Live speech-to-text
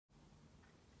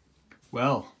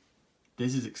Well,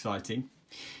 this is exciting.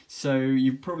 So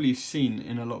you've probably seen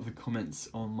in a lot of the comments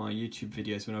on my YouTube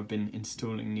videos when I've been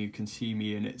installing new consumer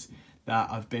units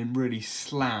that I've been really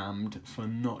slammed for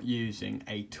not using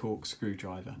a Torque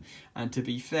screwdriver. And to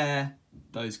be fair,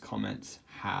 those comments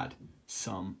had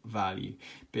some value,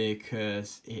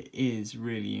 because it is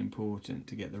really important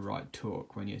to get the right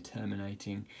torque when you're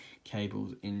terminating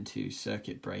cables into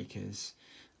circuit breakers,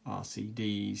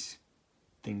 RCDs,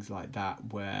 things like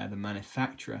that, where the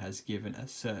manufacturer has given a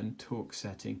certain torque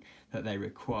setting that they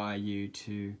require you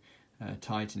to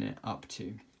tighten it up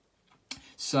to.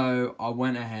 So I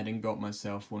went ahead and got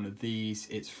myself one of these.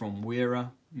 It's from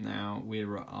Wera. Now,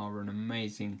 Wera are an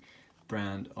amazing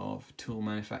brand of tool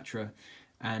manufacturer,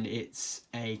 and it's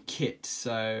a kit.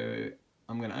 So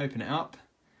I'm going to open it up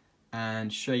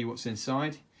and show you what's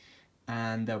inside,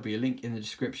 and there'll be a link in the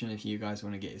description if you guys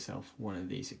want to get yourself one of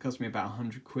these. It cost me about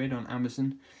 100 quid on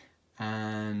Amazon,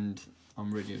 and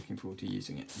I'm really looking forward to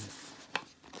using it.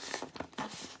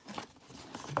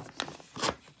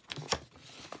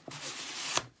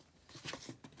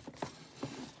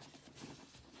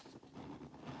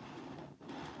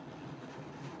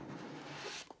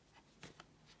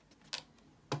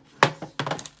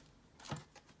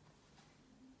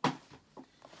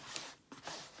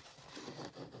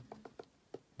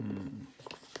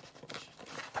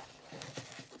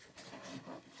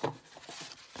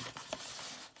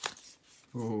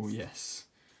 Oh yes,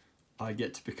 I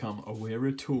get to become a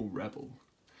Wera tool rebel.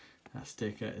 That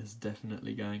sticker is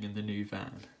definitely going in the new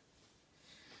van.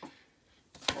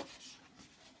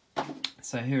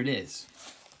 So here it is.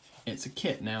 It's a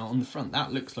kit. Now on the front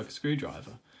that looks like a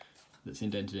screwdriver that's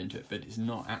indented into it, but it's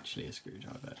not actually a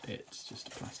screwdriver. It's just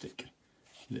a plastic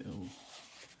little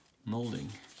moulding.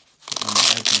 I'm going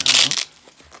to open it up.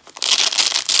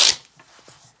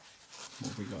 What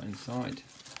have we got inside?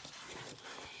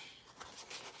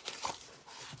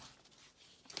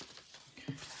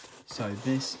 So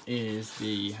this is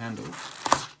the handle,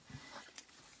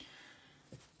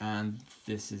 and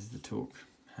this is the torque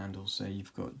handle. So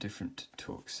you've got different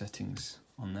torque settings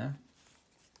on there,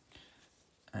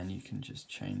 and you can just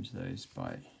change those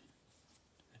by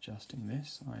adjusting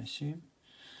this, I assume.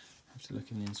 Have to look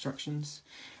in the instructions.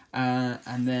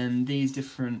 And then these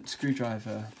different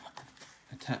screwdriver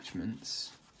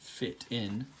attachments fit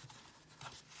in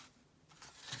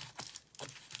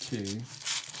to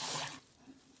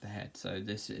the head. So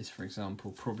this is, for example,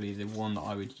 probably the one that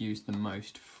I would use the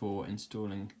most for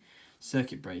installing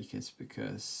circuit breakers,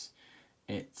 because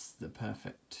it's the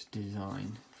perfect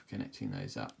design for connecting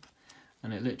those up,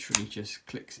 and it literally just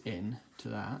clicks in to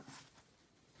that,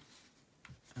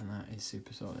 and that is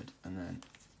super solid. And then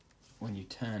when you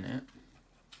turn it,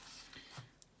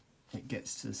 it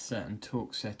gets to a certain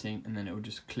torque setting, and then it will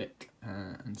just click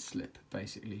and slip,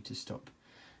 basically to stop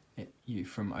you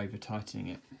from over tightening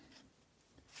it.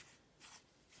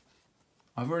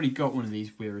 I've already got one of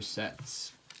these Wera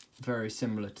sets, very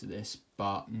similar to this,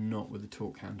 but not with a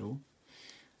torque handle.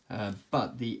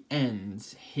 But the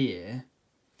ends here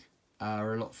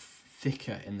are a lot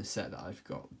thicker in the set that I've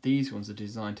got. These ones are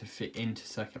designed to fit into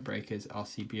circuit breakers,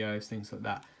 RCBOs, things like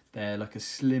that. They're like a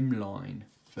slimline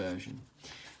version.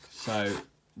 So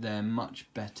they're much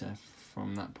better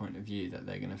from that point of view, that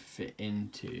they're going to fit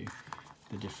into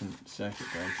the different circuit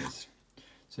breakers.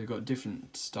 So we've got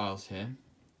different styles here.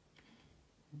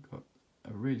 You've got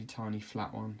a really tiny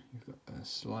flat one, you've got a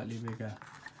slightly bigger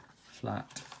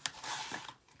flat.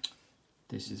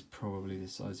 This is probably the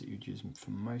size that you'd use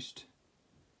for most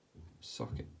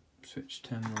socket switch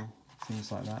terminal,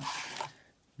 things like that.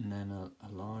 And then a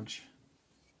large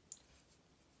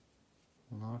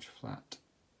flat.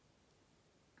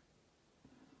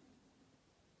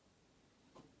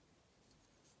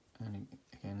 And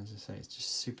again, as I say, it's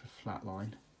just super flat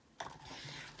line.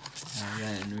 And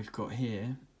then we've got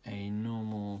here a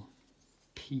normal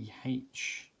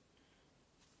pH,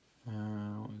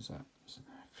 what was that?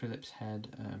 Phillips head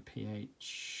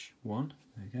pH 1,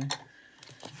 there we go.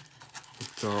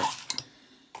 We've got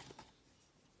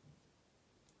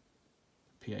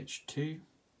pH 2.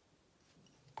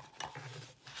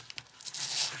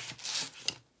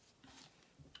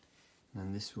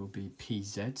 And this will be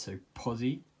PZ, so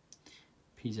POSI,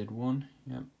 PZ1,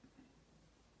 yep.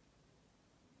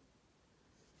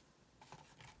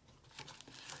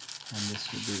 And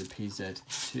this will be the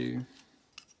PZ2.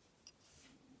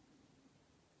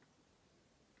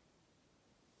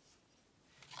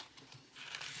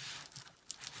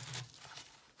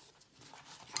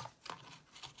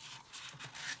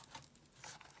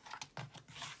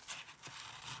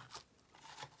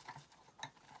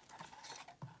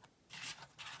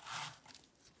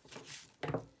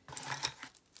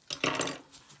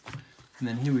 And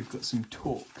then here we've got some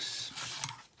Torques.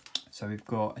 So we've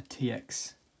got a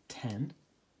TX10,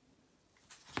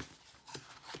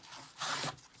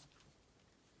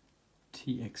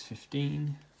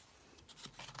 TX15,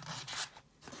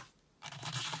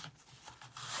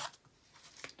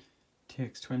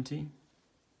 TX20,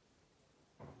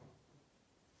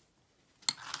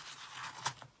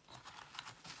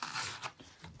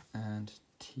 and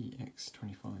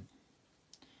TX25,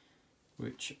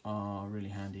 which are really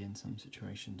handy in some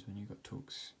situations when you've got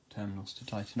Torques terminals to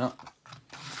tighten up.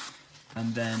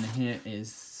 And then here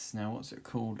is, now what's it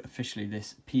called officially,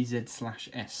 this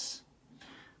PZ/S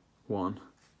one,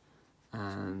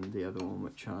 and the other one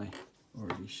which I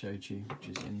already showed you, which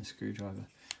is in the screwdriver,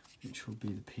 which will be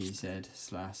the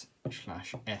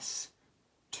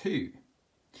PZ/S2.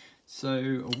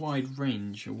 So a wide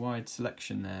range, a wide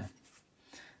selection there,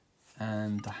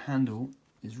 and the handle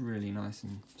is really nice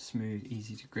and smooth,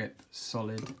 easy to grip,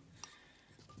 solid.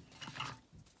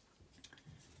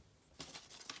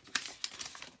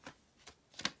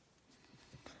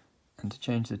 And to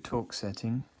change the torque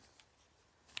setting,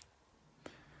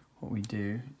 what we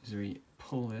do is we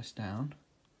pull this down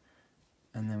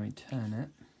and then we turn it.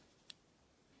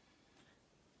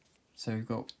 So we've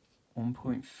got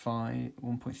 1.3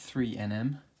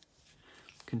 Nm.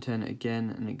 Can turn it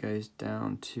again and it goes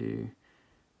down to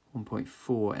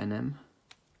 1.4 Nm.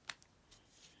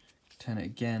 Turn it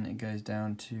again, it goes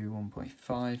down to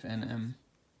 1.5 Nm.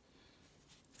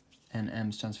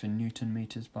 Nm stands for Newton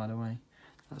meters, by the way.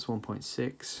 That's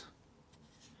 1.6,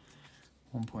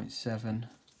 1.7,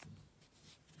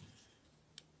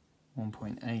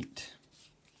 1.8,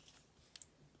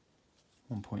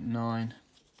 1.9,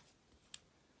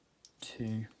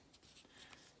 2,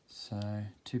 so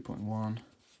 2.1,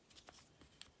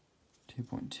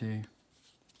 2.2,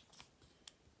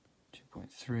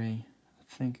 2.3, I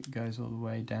think it goes all the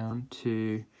way down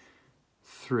to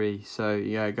 3. So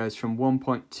yeah, it goes from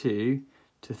 1.2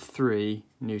 to 3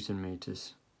 Newton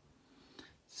meters.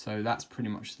 So that's pretty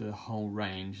much the whole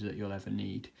range that you'll ever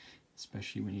need,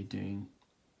 especially when you're doing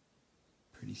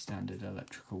pretty standard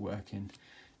electrical work in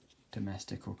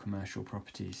domestic or commercial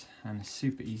properties. And it's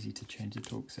super easy to change the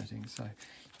torque settings, so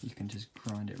you can just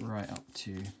grind it right up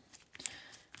to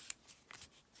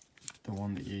the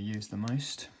one that you use the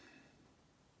most.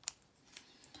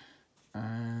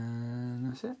 And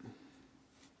that's it.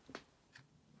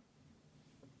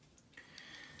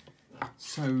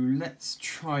 So let's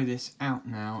try this out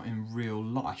now in real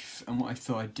life, and what I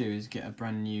thought I'd do is get a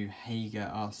brand new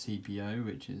Hager RCBO,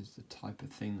 which is the type of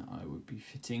thing that I would be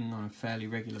fitting on a fairly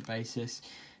regular basis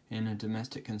in a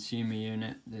domestic consumer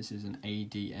unit. This is an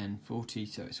ADN40,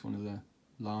 so it's one of the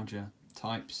larger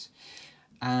types,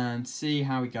 and see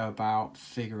how we go about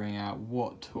figuring out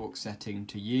what torque setting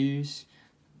to use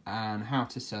and how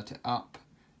to set it up,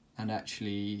 and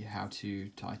actually how to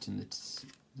tighten the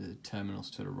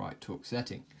terminals to the right torque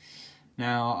setting.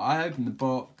 Now I opened the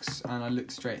box and I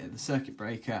looked straight at the circuit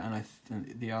breaker and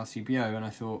the RCBO, and I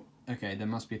thought, okay, there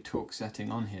must be a torque setting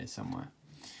on here somewhere.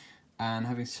 And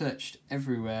having searched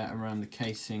everywhere around the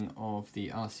casing of the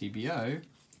RCBO,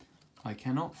 I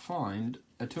cannot find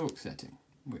a torque setting,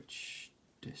 which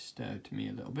disturbed me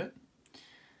a little bit.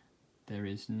 There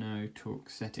is no torque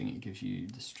setting. It gives you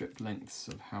the strip lengths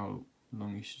of how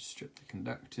long you should strip the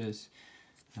conductors,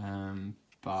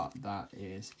 but that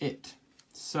is it.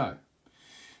 So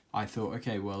I thought,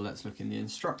 okay, well, let's look in the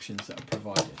instructions that are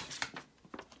provided.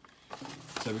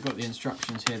 So we've got the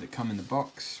instructions here that come in the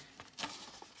box,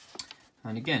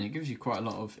 and again it gives you quite a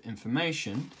lot of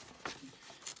information,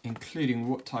 including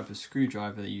what type of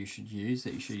screwdriver that you should use,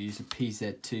 that you should use a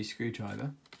PZ2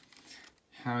 screwdriver,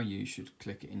 how you should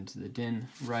click it into the DIN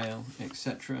rail,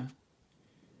 etc.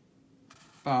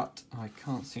 But I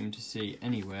can't seem to see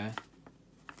anywhere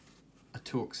a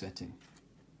torque setting.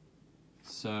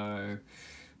 So,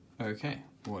 okay,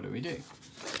 what do? Do we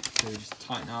just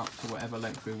tighten up to whatever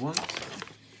length we want?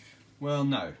 Well,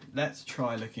 no. Let's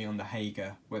try looking on the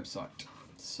Hager website.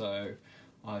 So,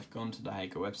 I've gone to the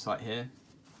Hager website here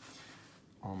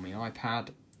on my iPad,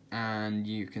 and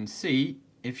you can see,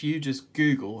 if you just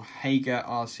Google Hager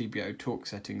RCBO torque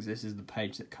settings, this is the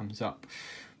page that comes up.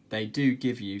 They do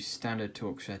give you standard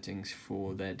torque settings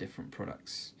for their different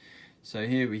products. So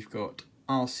here we've got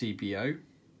RCBO.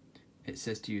 It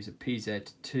says to use a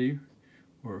PZ2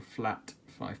 or a flat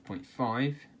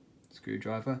 5.5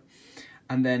 screwdriver.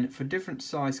 And then for different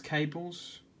size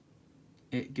cables,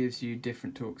 it gives you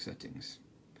different torque settings.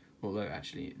 Although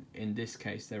actually, in this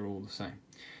case, they're all the same.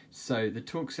 So the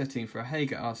torque setting for a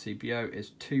Hager RCBO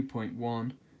is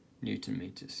 2.1 Newton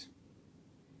meters.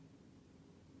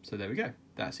 So there we go.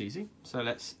 That's easy. So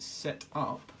let's set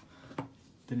up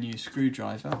the new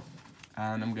screwdriver,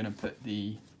 and I'm going to put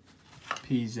the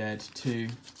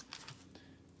PZ2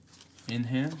 in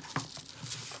here,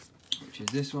 which is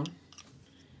this one.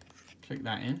 Click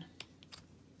that in,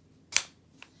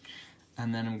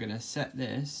 and then I'm going to set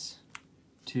this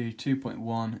to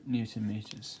 2.1 Newton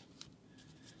meters.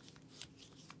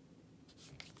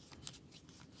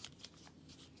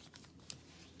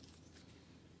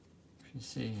 If you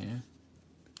see here,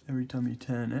 every time you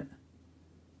turn it,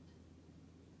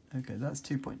 okay, that's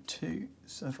 2.2,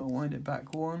 so if I wind it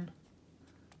back one,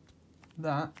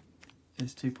 that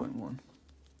is 2.1.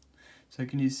 So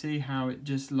can you see how it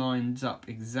just lines up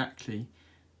exactly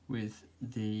with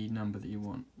the number that you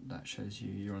want? That shows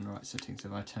you you're on the right setting. So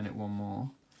if I turn it one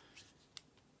more,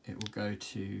 it will go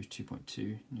to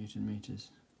 2.2 Newton meters.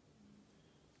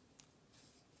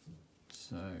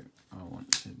 So I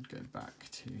want to go back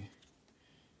to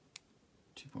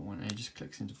 2.1, and it just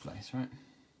clicks into place, right?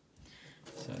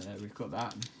 So there we've got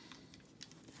that.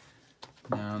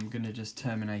 Now I'm going to just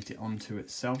terminate it onto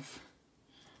itself,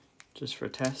 just for a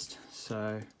test.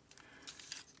 So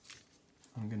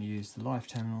I'm going to use the live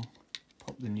terminal,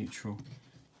 pop the neutral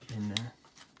in there,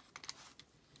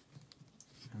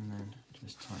 and then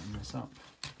just tighten this up.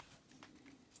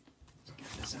 Let's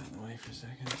get this out of the way for a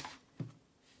second.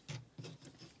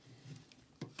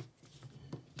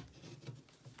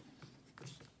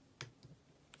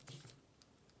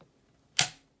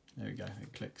 There we go,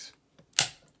 it clicks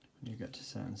when you get to a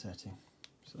certain setting.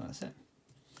 So that's it.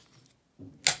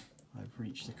 I've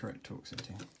reached the correct torque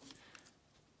setting,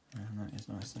 and that is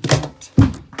nice and tight.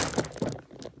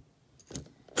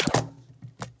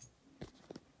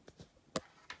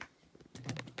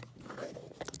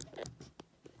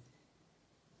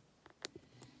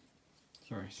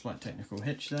 Sorry, slight technical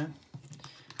hitch there,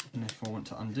 and if I want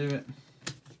to undo it,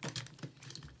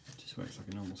 it just works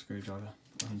like a normal screwdriver.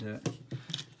 Undo it.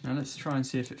 Now let's try and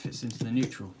see if it fits into the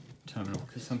neutral terminal,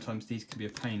 because sometimes these can be a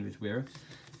pain with Wera,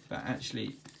 but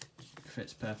actually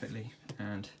fits perfectly,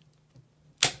 and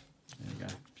there we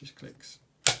go, just clicks.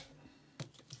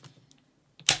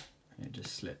 And it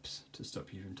just slips to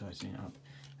stop you from tightening it up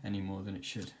any more than it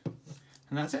should.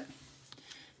 And that's it.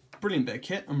 Brilliant bit of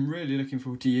kit. I'm really looking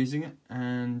forward to using it,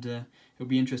 and it'll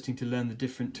be interesting to learn the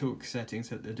different torque settings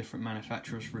that the different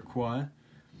manufacturers require.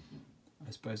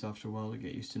 I suppose after a while to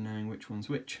get used to knowing which one's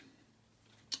which.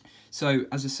 So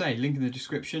as I say, link in the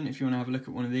description if you want to have a look at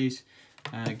one of these.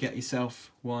 Get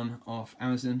yourself one off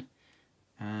Amazon,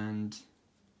 and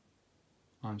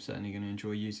I'm certainly going to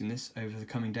enjoy using this over the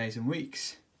coming days and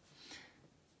weeks.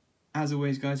 As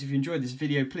always guys, if you enjoyed this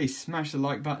video, please smash the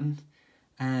like button,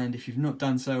 and if you've not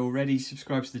done so already,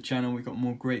 subscribe to the channel. We've got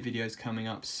more great videos coming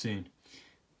up soon.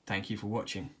 Thank you for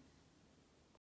watching.